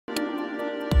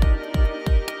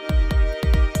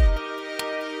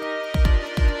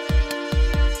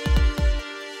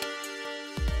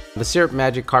The Syrp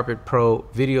Magic Carpet Pro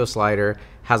video slider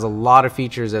has a lot of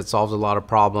features that solves a lot of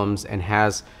problems and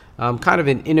has kind of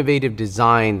an innovative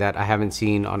design that I haven't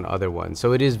seen on other ones.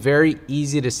 So it is very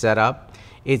easy to set up.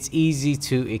 It's easy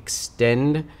to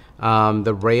extend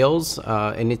the rails,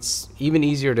 and it's even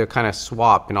easier to kind of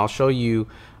swap. And I'll show you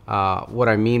what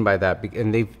I mean by that.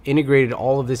 And they've integrated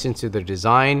all of this into their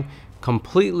design,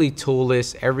 completely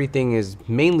toolless. Everything is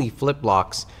mainly flip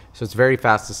locks, so it's very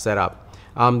fast to set up.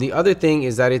 The other thing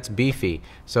is that it's beefy.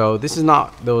 So this is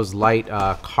not those light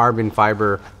carbon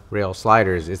fiber rail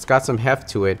sliders. It's got some heft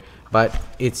to it, but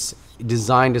it's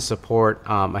designed to support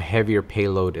a heavier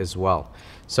payload as well.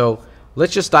 So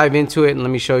let's just dive into it and let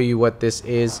me show you what this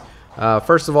is.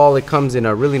 First of all, it comes in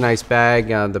a really nice bag.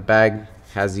 The bag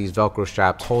has these Velcro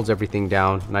straps, holds everything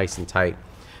down nice and tight.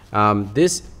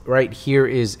 This right here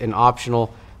is an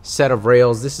optional set of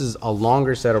rails. This is a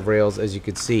longer set of rails, as you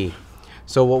could see.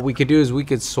 So what we could do is we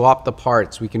could swap the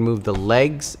parts. We can move the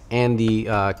legs and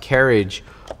the carriage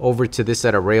over to this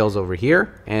set of rails over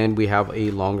here, and we have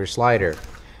a longer slider.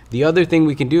 The other thing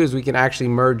we can do is we can actually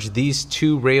merge these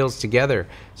two rails together,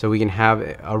 so we can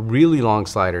have a really long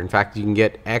slider. In fact, you can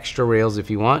get extra rails if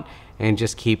you want and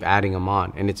just keep adding them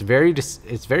on. And it's very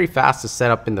fast to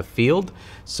set up in the field.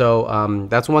 So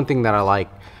that's one thing that I like.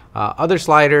 Other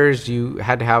sliders, you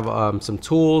had to have some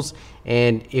tools,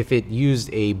 and if it used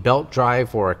a belt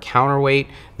drive or a counterweight,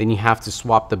 then you have to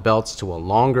swap the belts to a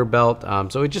longer belt.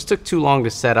 So it just took too long to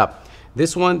set up.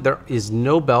 This one, there is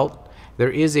no belt.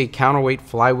 There is a counterweight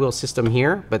flywheel system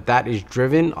here, but that is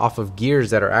driven off of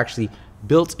gears that are actually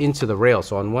built into the rail.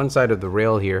 So on one side of the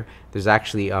rail here, there's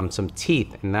actually some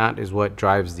teeth, and that is what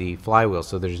drives the flywheel.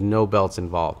 So there's no belts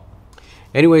involved.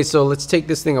 Anyway, so let's take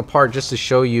this thing apart just to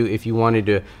show you if you wanted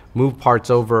to move parts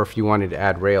over or if you wanted to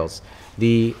add rails.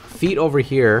 The feet over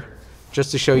here,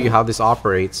 just to show you how this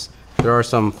operates, there are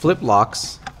some flip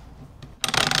locks,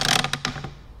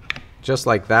 just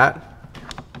like that.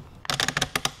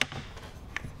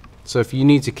 So if you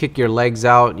need to kick your legs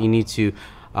out, you need to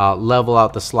level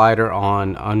out the slider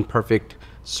on imperfect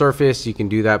surface, you can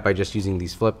do that by just using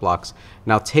these flip locks.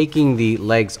 Now taking the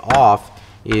legs off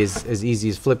is as easy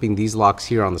as flipping these locks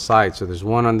here on the side. So there's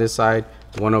one on this side,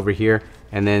 one over here,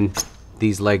 and then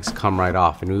these legs come right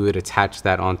off, and we would attach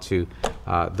that onto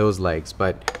those legs.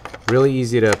 But really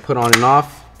easy to put on and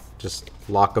off. Just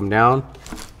lock them down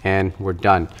and we're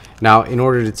done. Now in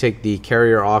order to take the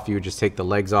carrier off, you would just take the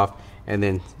legs off and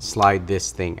then slide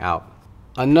this thing out.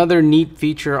 Another neat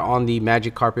feature on the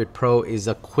Magic Carpet Pro is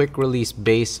a quick release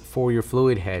base for your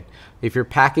fluid head. If you're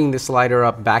packing the slider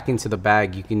up back into the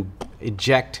bag, you can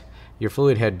eject your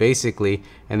fluid head basically,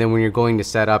 and then when you're going to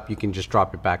set up, you can just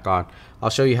drop it back on. I'll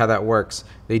show you how that works.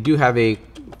 They do have a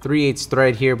 3/8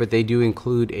 thread here, but they do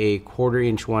include a 1/4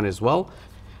 inch one as well.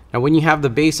 Now when you have the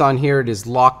base on here, it is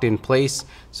locked in place,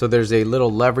 so there's a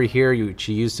little lever here you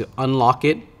use to unlock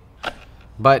it,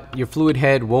 but your fluid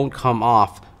head won't come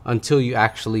off until you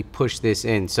actually push this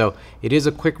in. So it is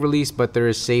a quick release, but there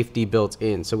is safety built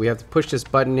in. So we have to push this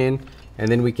button in,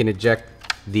 and then we can eject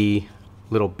the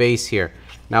little base here.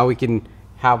 Now we can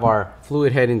have our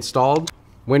fluid head installed.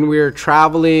 When we're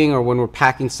traveling or when we're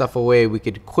packing stuff away, we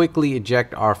could quickly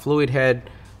eject our fluid head,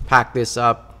 pack this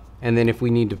up, and then if we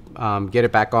need to get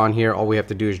it back on here, all we have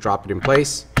to do is drop it in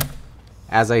place.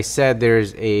 As I said,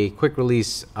 there's a quick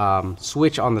release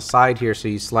switch on the side here, so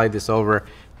you slide this over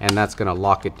and that's gonna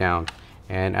lock it down.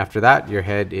 And after that, your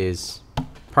head is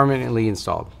permanently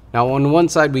installed. Now on one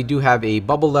side we do have a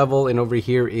bubble level, and over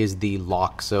here is the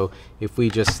lock. So if we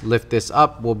just lift this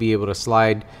up, we'll be able to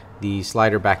slide the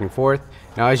slider back and forth.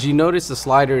 Now as you notice, the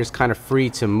slider is kind of free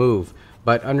to move,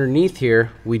 but underneath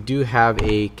here we do have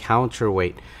a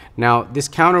counterweight. Now this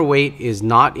counterweight is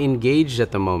not engaged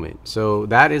at the moment, so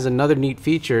that is another neat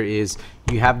feature, is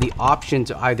you have the option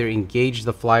to either engage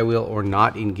the flywheel or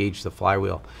not engage the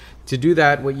flywheel. To do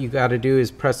that, what you got to do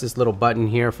is press this little button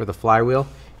here for the flywheel,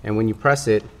 and when you press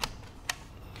it,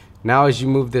 now as you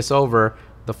move this over,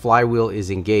 the flywheel is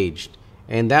engaged,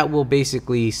 and that will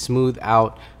basically smooth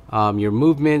out your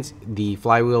movements. The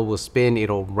flywheel will spin,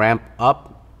 it'll ramp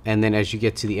up, and then as you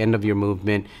get to the end of your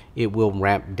movement, it will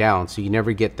ramp down, so you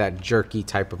never get that jerky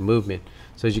type of movement.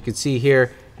 So as you can see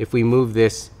here, if we move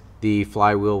this, the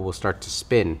flywheel will start to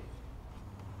spin.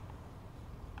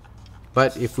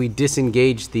 But if we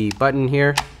disengage the button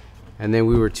here and then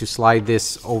we were to slide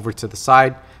this over to the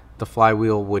side, the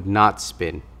flywheel would not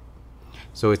spin.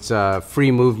 So it's a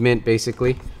free movement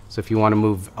basically. So if you want to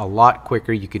move a lot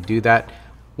quicker, you could do that.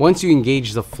 Once you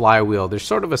engage the flywheel, there's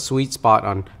sort of a sweet spot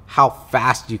on how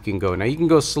fast you can go. Now you can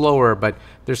go slower, but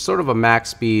there's sort of a max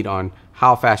speed on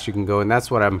how fast you can go, and that's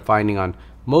what I'm finding on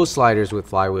most sliders with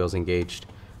flywheels engaged.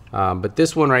 But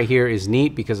this one right here is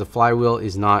neat because the flywheel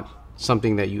is not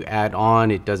something that you add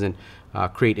on. It doesn't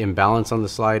create imbalance on the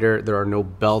slider. There are no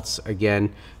belts.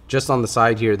 Again, just on the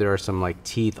side here, there are some like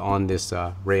teeth on this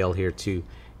rail here to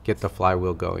get the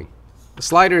flywheel going. The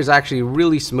slider is actually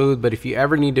really smooth, but if you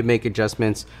ever need to make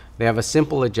adjustments, they have a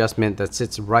simple adjustment that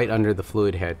sits right under the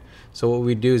fluid head. So what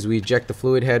we do is we eject the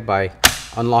fluid head by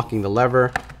unlocking the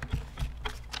lever.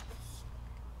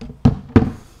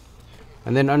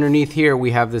 And then underneath here,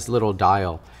 we have this little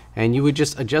dial. And you would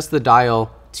just adjust the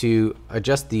dial to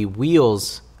adjust the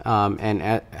wheels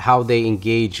and how they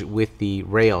engage with the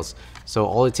rails. So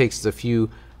all it takes is a few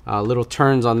little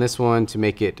turns on this one to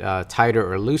make it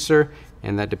tighter or looser,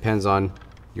 and that depends on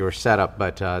your setup,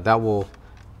 but that will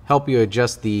help you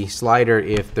adjust the slider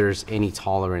if there's any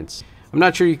tolerance. I'm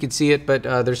not sure you can see it, but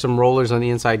there's some rollers on the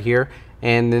inside here,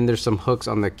 and then there's some hooks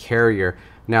on the carrier.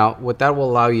 Now what that will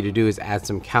allow you to do is add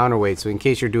some counterweight. So in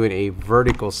case you're doing a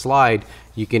vertical slide,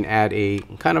 you can add a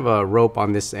kind of a rope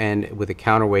on this end with a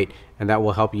counterweight, and that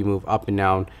will help you move up and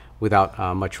down without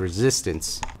much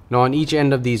resistance. Now on each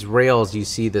end of these rails, you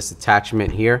see this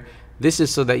attachment here. This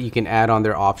is so that you can add on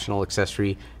their optional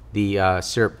accessory, the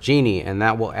Syrp Genie, and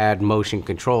that will add motion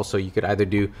control. So you could either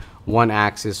do one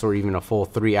axis or even a full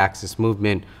 3-axis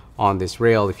movement on this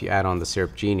rail if you add on the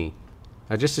Syrp Genie.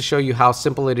 Now just to show you how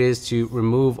simple it is to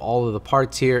remove all of the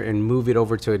parts here and move it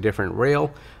over to a different rail,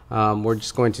 we're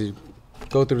just going to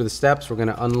go through the steps. We're going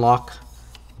to unlock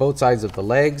both sides of the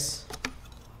legs.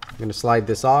 I'm going to slide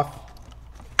this off.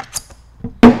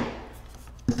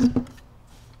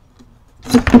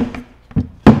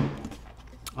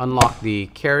 Unlock the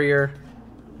carrier,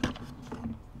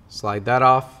 slide that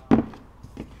off,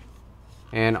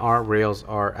 and our rails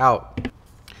are out.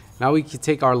 Now we can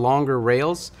take our longer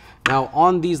rails. Now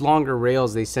on these longer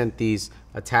rails, they sent these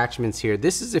attachments here.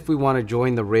 This is if we want to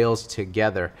join the rails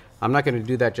together. I'm not going to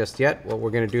do that just yet. What we're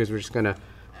going to do is we're just going to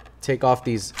take off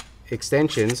these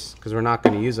extensions because we're not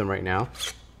going to use them right now.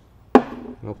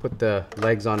 We'll put the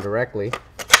legs on directly.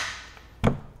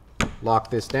 Lock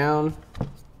this down.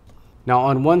 Now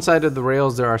on one side of the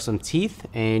rails there are some teeth,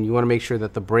 and you want to make sure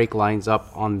that the brake lines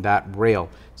up on that rail.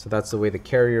 So that's the way the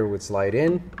carrier would slide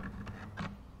in.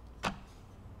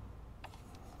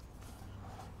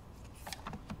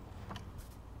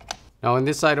 Now on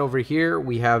this side over here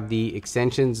we have the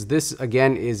extensions. This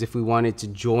again is if we wanted to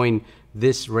join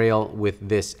this rail with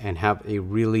this and have a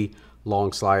really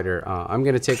long slider. I'm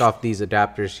going to take off these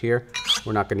adapters here.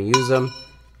 We're not going to use them,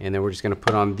 and then we're just going to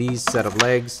put on these set of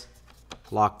legs,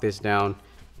 lock this down,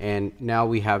 and now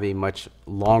we have a much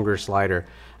longer slider.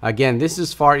 Again, this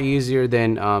is far easier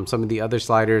than some of the other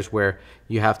sliders where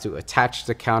you have to attach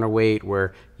the counterweight,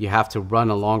 where you have to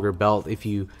run a longer belt if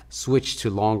you switch to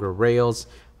longer rails.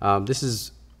 This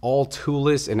is all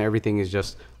toolless and everything is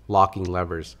just locking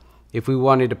levers. If we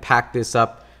wanted to pack this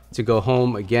up to go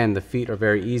home, again, the feet are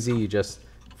very easy. You just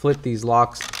flip these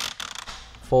locks,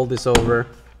 fold this over.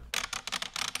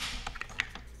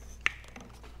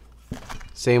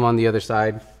 Same on the other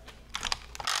side.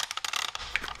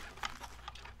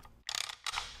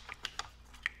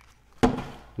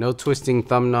 No twisting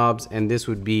thumb knobs, and this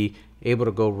would be able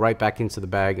to go right back into the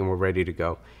bag and we're ready to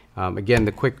go. Again,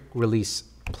 the quick release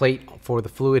plate for the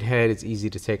fluid head is easy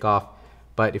to take off,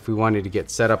 but if we wanted to get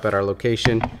set up at our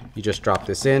location, you just drop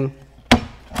this in,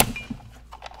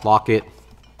 lock it,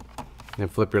 and then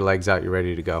flip your legs out, you're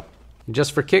ready to go.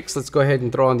 Just for kicks, let's go ahead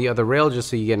and throw on the other rail just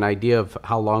so you get an idea of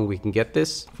how long we can get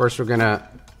this. First, we're gonna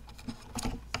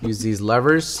use these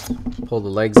levers, pull the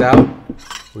legs out.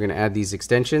 We're gonna add these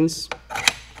extensions.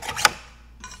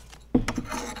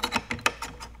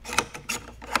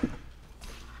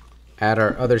 Add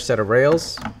our other set of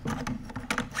rails.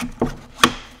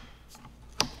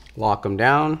 Lock them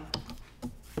down.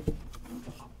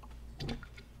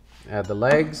 Add the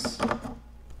legs.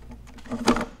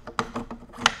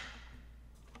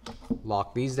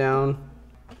 Lock these down.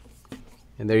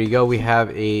 And there you go, we have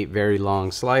a very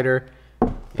long slider.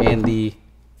 And the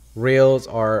rails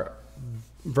are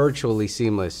virtually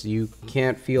seamless. You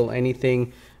can't feel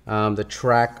anything. The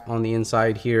track on the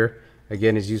inside here,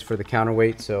 again, is used for the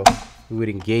counterweight, so we would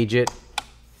engage it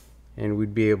and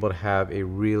we'd be able to have a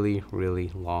really, really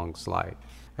long slide.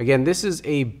 Again, this is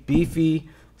a beefy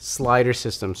slider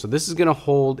system. So this is gonna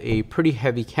hold a pretty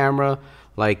heavy camera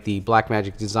like the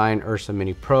Blackmagic Design Ursa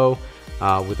Mini Pro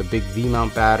with a big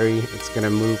V-mount battery. It's gonna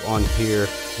move on here,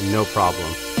 no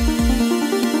problem.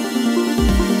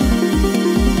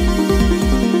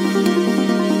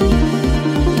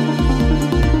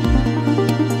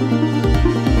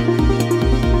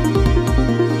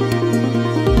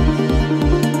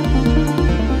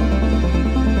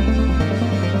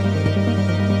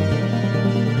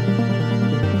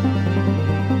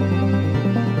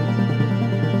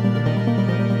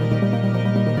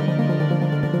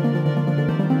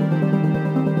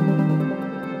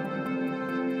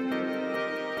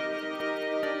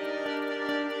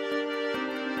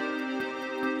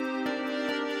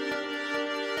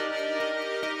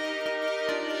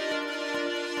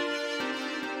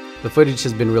 the footage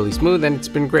has been really smooth and it's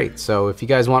been great. So if you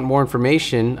guys want more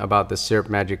information about the Syrp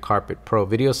Magic Carpet Pro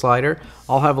video slider,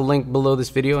 I'll have a link below this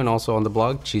video and also on the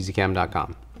blog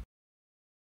cheesycam.com.